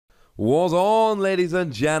What's on, ladies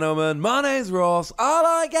and gentlemen? My name's Ross, I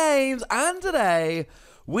like games, and today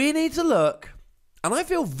we need to look, and I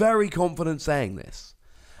feel very confident saying this,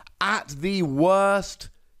 at the worst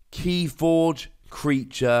Keyforge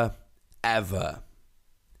creature ever.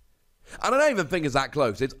 And I don't even think it's that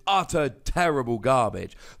close. It's utter terrible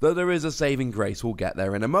garbage, though there is a saving grace. We'll get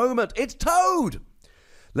there in a moment. It's Toad!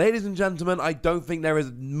 Ladies and gentlemen, I don't think there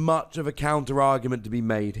is much of a counter-argument to be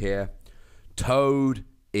made here. Toad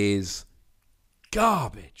is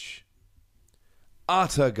garbage.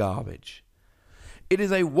 Utter garbage. It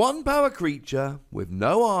is a 1-power creature with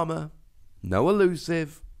no armor, no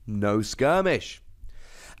elusive, no skirmish,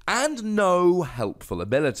 and no helpful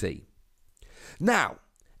ability. Now,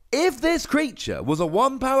 if this creature was a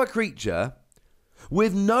 1-power creature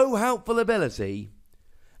with no helpful ability,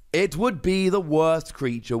 it would be the worst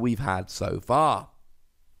creature we've had so far.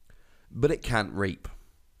 But it can't reap.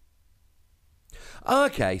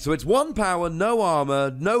 Okay, so it's 1 power, no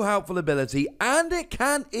armor, no helpful ability, and it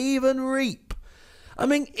can't even reap. I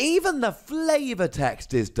mean, even the flavor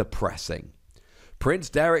text is depressing.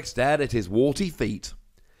 Prince Derek stared at his warty feet.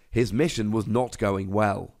 His mission was not going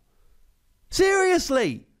well.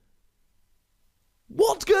 Seriously?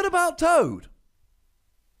 What's good about Toad?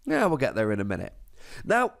 Yeah, we'll get there in a minute.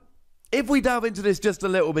 Now, if we delve into this just a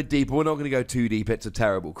little bit deeper, we're not going to go too deep, it's a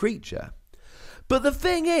terrible creature. But the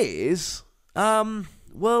thing is,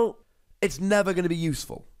 well, it's never going to be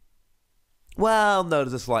useful. Well, no,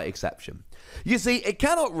 there's a slight exception. You see, it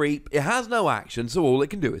cannot reap, it has no action, so all it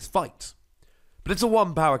can do is fight. But it's a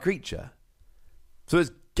 1-power creature, so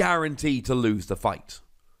it's guaranteed to lose the fight.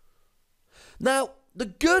 Now, the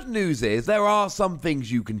good news is there are some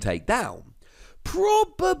things you can take down.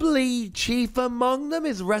 Probably chief among them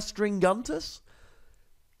is Restringuntus.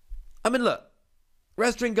 I mean, look,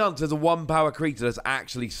 Restringuntus is a 1-power creature that's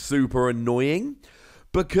actually super annoying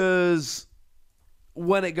because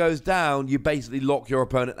when it goes down, you basically lock your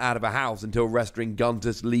opponent out of a house until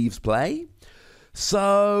Restringuntus leaves play.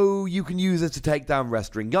 So you can use it to take down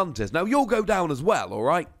Restringuntus. Now, you'll go down as well, all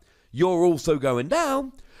right? You're also going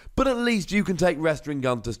down, but at least you can take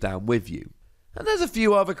Restringuntus down with you. And there's a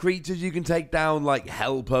few other creatures you can take down, like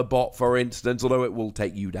Helper Bot, for instance, although it will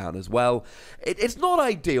take you down as well. It's not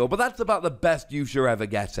ideal, but that's about the best use you're ever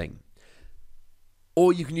getting.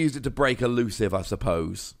 Or you can use it to break elusive, I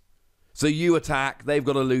suppose. So you attack, they've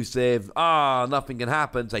got elusive, nothing can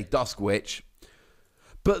happen, say Dusk Witch.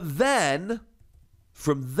 But then,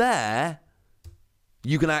 from there,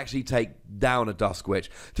 you can actually take down a Dusk Witch.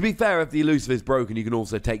 To be fair, if the elusive is broken, you can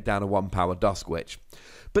also take down a 1-power Dusk Witch.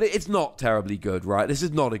 But it's not terribly good, right? This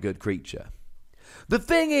is not a good creature. The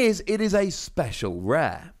thing is, it is a special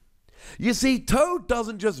rare. You see, Toad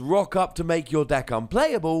doesn't just rock up to make your deck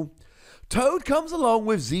unplayable. Toad comes along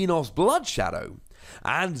with Xenos Bloodshadow.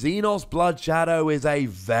 And Xenos Bloodshadow is a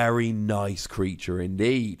very nice creature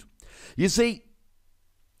indeed. You see,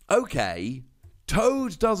 okay,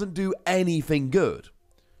 Toad doesn't do anything good.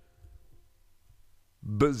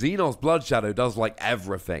 But Xenos Bloodshadow does like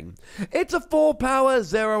everything. It's a 4-power,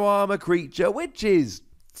 0-armor creature, which is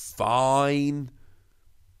fine.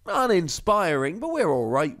 Uninspiring, but we're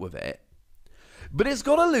alright with it. But it's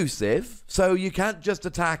got elusive, so you can't just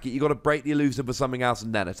attack it. You've got to break the elusive with something else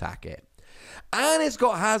and then attack it. And it's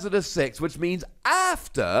got hazardous 6, which means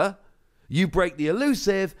after you break the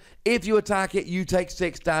elusive, if you attack it, you take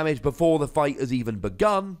 6 damage before the fight has even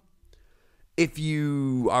begun. If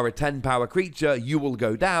you are a 10-power creature, you will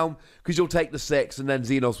go down because you'll take the 6 and then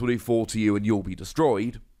Xenos will do 4 to you and you'll be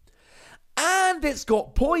destroyed. And it's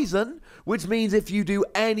got poison, which means if you do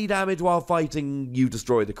any damage while fighting, you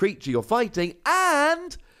destroy the creature you're fighting.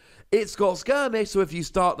 And it's got skirmish, so if you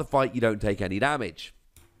start the fight, you don't take any damage.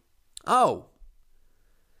 Oh.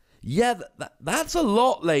 Yeah, that's a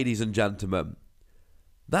lot, ladies and gentlemen.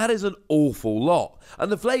 That is an awful lot. And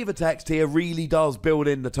the flavor text here really does build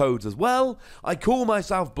in the Toads as well. I call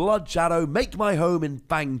myself Bloodshadow, make my home in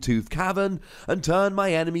Fangtooth Cavern, and turn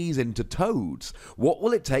my enemies into Toads. What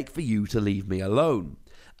will it take for you to leave me alone?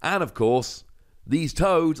 And of course, these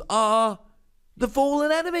Toads are the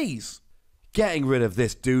fallen enemies. Getting rid of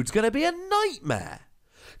this dude's going to be a nightmare.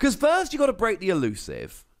 Because first you've got to break the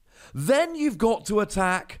elusive. Then you've got to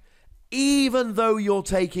attack even though you're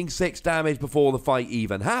taking 6 damage before the fight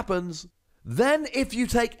even happens. Then if you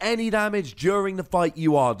take any damage during the fight,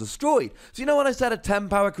 you are destroyed. So you know when I said a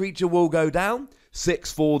 10-power creature will go down?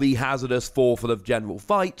 6 for the hazardous, 4 for the general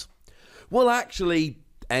fight. Well, actually,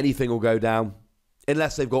 anything will go down.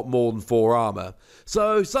 Unless they've got more than 4 armor.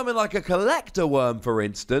 So something like a Collector Worm, for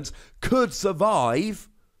instance, could survive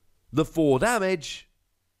the 4 damage.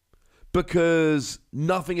 because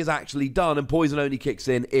nothing is actually done and poison only kicks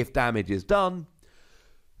in if damage is done.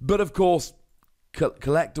 But of course,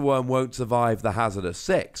 Collector Worm won't survive the hazardous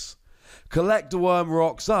 6. Collector Worm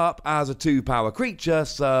rocks up as a 2-power creature,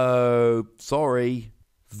 so sorry.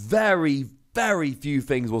 Very, very few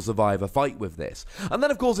things will survive a fight with this. And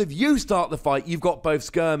then of course, if you start the fight, you've got both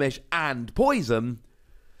skirmish and poison,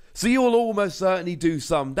 so you will almost certainly do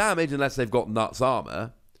some damage unless they've got nuts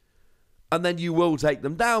armor. And then you will take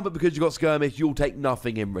them down, but because you've got skirmish, you'll take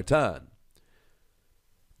nothing in return.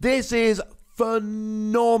 This is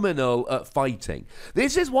phenomenal at fighting.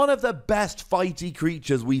 This is one of the best fighty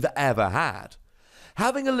creatures we've ever had.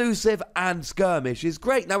 Having elusive and skirmish is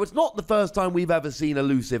great. Now, it's not the first time we've ever seen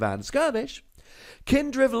elusive and skirmish.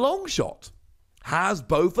 Kindred Longshot has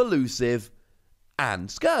both elusive and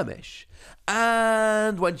skirmish.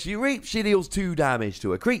 And when she reaps, she deals 2 damage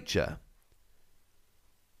to a creature.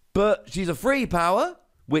 But she's a 3-power,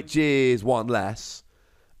 which is 1 less.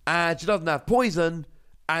 And she doesn't have poison,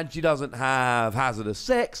 and she doesn't have hazardous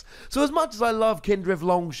 6. So as much as I love Kindred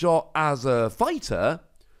Longshot as a fighter,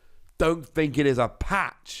 don't think it is a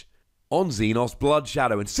patch on Xenos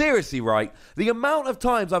Bloodshadow. And seriously, right, the amount of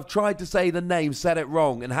times I've tried to say the name, said it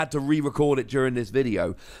wrong, and had to re-record it during this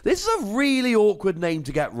video. This is a really awkward name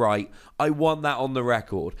to get right. I want that on the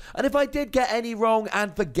record. And if I did get any wrong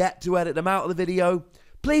and forget to edit them out of the video,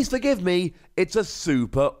 please forgive me, it's a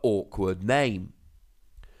super awkward name.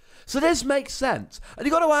 So this makes sense. And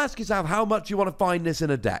you've got to ask yourself how much you want to find this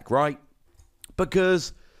in a deck, right?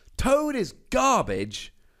 Because Toad is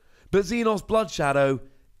garbage, but Xenos Bloodshadow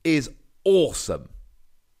is awesome.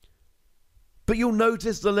 But you'll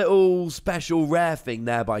notice the little special rare thing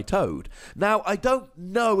there by Toad. Now, I don't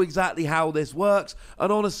know exactly how this works,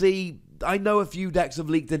 and honestly, I know a few decks have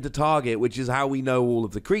leaked into Target, which is how we know all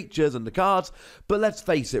of the creatures and the cards, but let's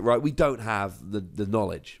face it, right, we don't have the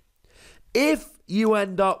knowledge. If you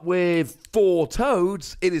end up with 4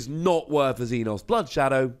 Toads, it is not worth a Xenos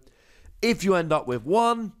Bloodshadow. If you end up with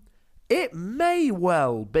 1, it may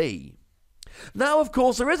well be. Now, of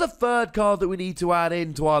course, there is a third card that we need to add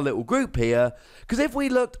into our little group here, because if we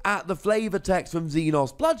looked at the flavor text from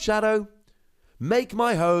Xenos Bloodshadow, make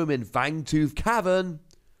my home in Fangtooth Cavern,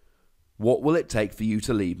 what will it take for you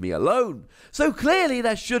to leave me alone? So clearly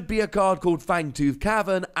there should be a card called Fangtooth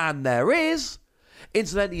Cavern, and there is.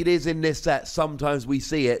 Incidentally, it is in this set. Sometimes we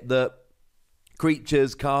see it that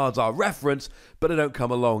creatures, cards are referenced, but they don't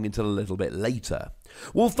come along until a little bit later.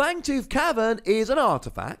 Well, Fangtooth Cavern is an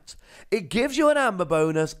artifact. It gives you an amber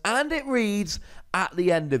bonus, and it reads, at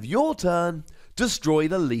the end of your turn, destroy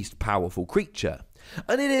the least powerful creature.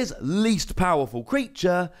 And it is least powerful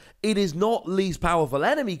creature. It is not least powerful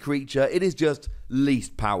enemy creature. It is just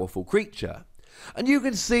least powerful creature. And you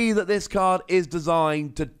can see that this card is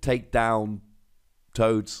designed to take down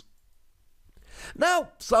Toads.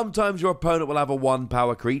 Now, sometimes your opponent will have a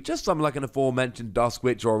 1-power creature, something like an aforementioned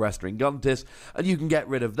Duskwitch or a Restring Guntis, and you can get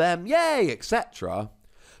rid of them, yay, etc.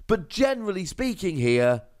 But generally speaking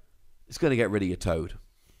here, it's going to get rid of your Toad.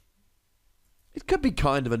 It could be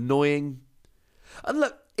kind of annoying. And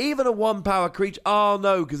look, even a 1-power creature, oh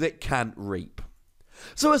no, because it can't reap.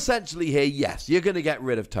 So essentially here, yes, you're going to get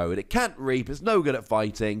rid of Toad. It can't reap, it's no good at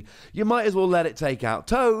fighting. You might as well let it take out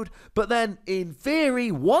Toad, but then, in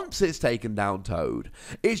theory, once it's taken down Toad,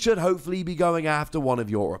 it should hopefully be going after one of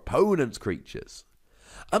your opponent's creatures.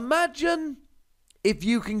 Imagine if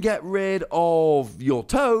you can get rid of your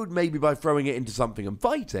Toad, maybe by throwing it into something and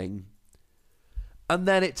fighting, and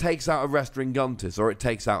then it takes out a Restring Guntis, or it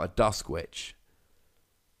takes out a Duskwitch.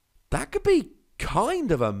 That could be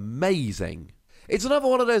kind of amazing. It's another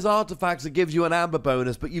one of those artifacts that gives you an amber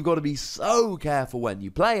bonus, but you've got to be so careful when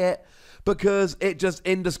you play it, because it just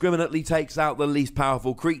indiscriminately takes out the least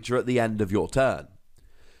powerful creature at the end of your turn.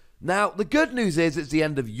 Now, the good news is it's the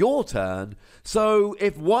end of your turn, so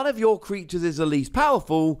if one of your creatures is the least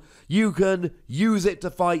powerful, you can use it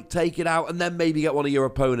to fight, take it out, and then maybe get one of your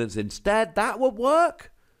opponents instead. That would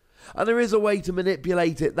work. And there is a way to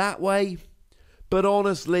manipulate it that way. But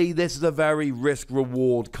honestly, this is a very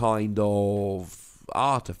risk-reward kind of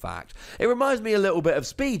artifact. It reminds me a little bit of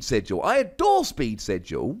Speed Sigil. I adore Speed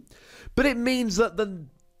Sigil, but it means that the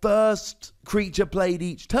first creature played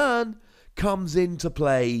each turn comes into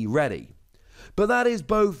play ready. But that is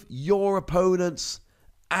both your opponent's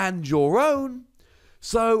and your own.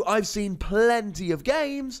 So I've seen plenty of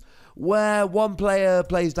games where one player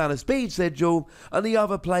plays down a Speed Sigil and the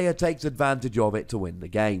other player takes advantage of it to win the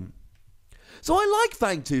game. So I like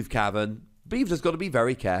Fangtooth Cavern, but you've just got to be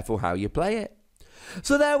very careful how you play it.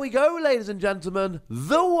 So there we go, ladies and gentlemen,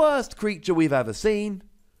 the worst creature we've ever seen,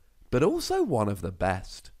 but also one of the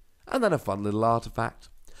best. And then a fun little artifact.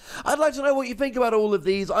 I'd like to know what you think about all of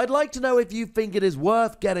these. I'd like to know if you think it is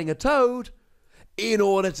worth getting a toad in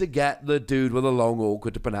order to get the dude with a long,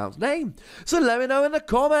 awkward to pronounce name. So let me know in the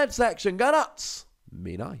comment section. Go nuts.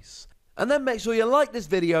 Be nice. And then make sure you like this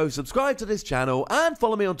video, subscribe to this channel, and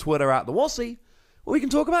follow me on Twitter at the Wossy, where we can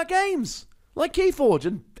talk about games like Keyforge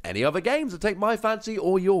and any other games that take my fancy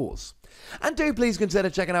or yours. And do please consider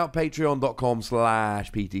checking out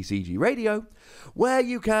patreon.com/PTCGradio, where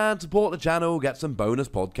you can support the channel, get some bonus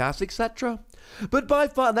podcasts, etc. But by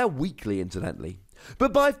far, they're weekly incidentally.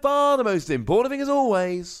 But by far the most important thing as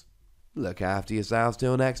always, look after yourselves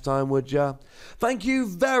till next time, would ya? Thank you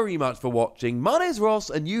very much for watching. My name's Ross,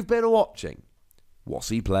 and you've been watching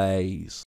Wossy Plays.